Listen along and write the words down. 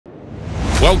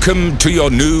Welcome to your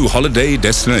new holiday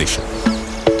destination.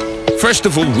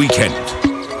 Freshtival Weekend,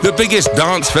 the biggest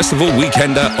dance festival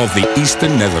weekender of the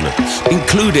Eastern Netherlands,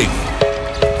 including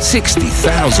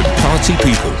 60,000 party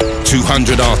people,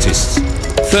 200 artists,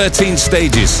 13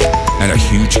 stages, and a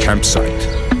huge campsite.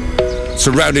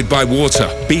 Surrounded by water,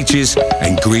 beaches,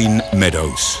 and green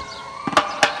meadows.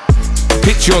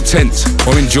 Pitch your tent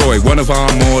or enjoy one of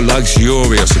our more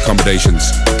luxurious accommodations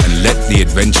and let the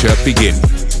adventure begin.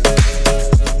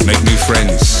 Make new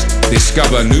friends,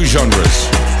 discover new genres,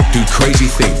 do crazy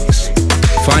things,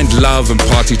 find love and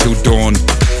party till dawn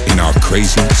in our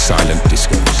crazy silent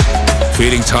discos.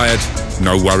 Feeling tired?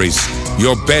 No worries.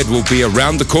 Your bed will be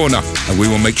around the corner and we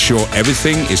will make sure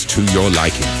everything is to your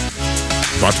liking.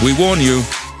 But we warn you,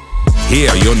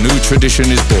 here your new tradition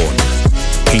is born.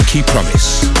 Pinky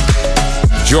Promise.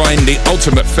 Join the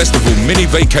ultimate festival mini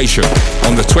vacation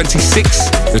on the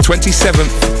 26th, the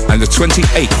 27th and the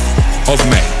 28th of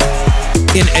May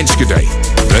in Enschede,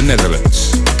 the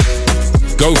Netherlands.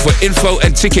 Go for info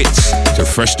and tickets to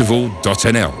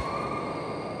freshtival.nl.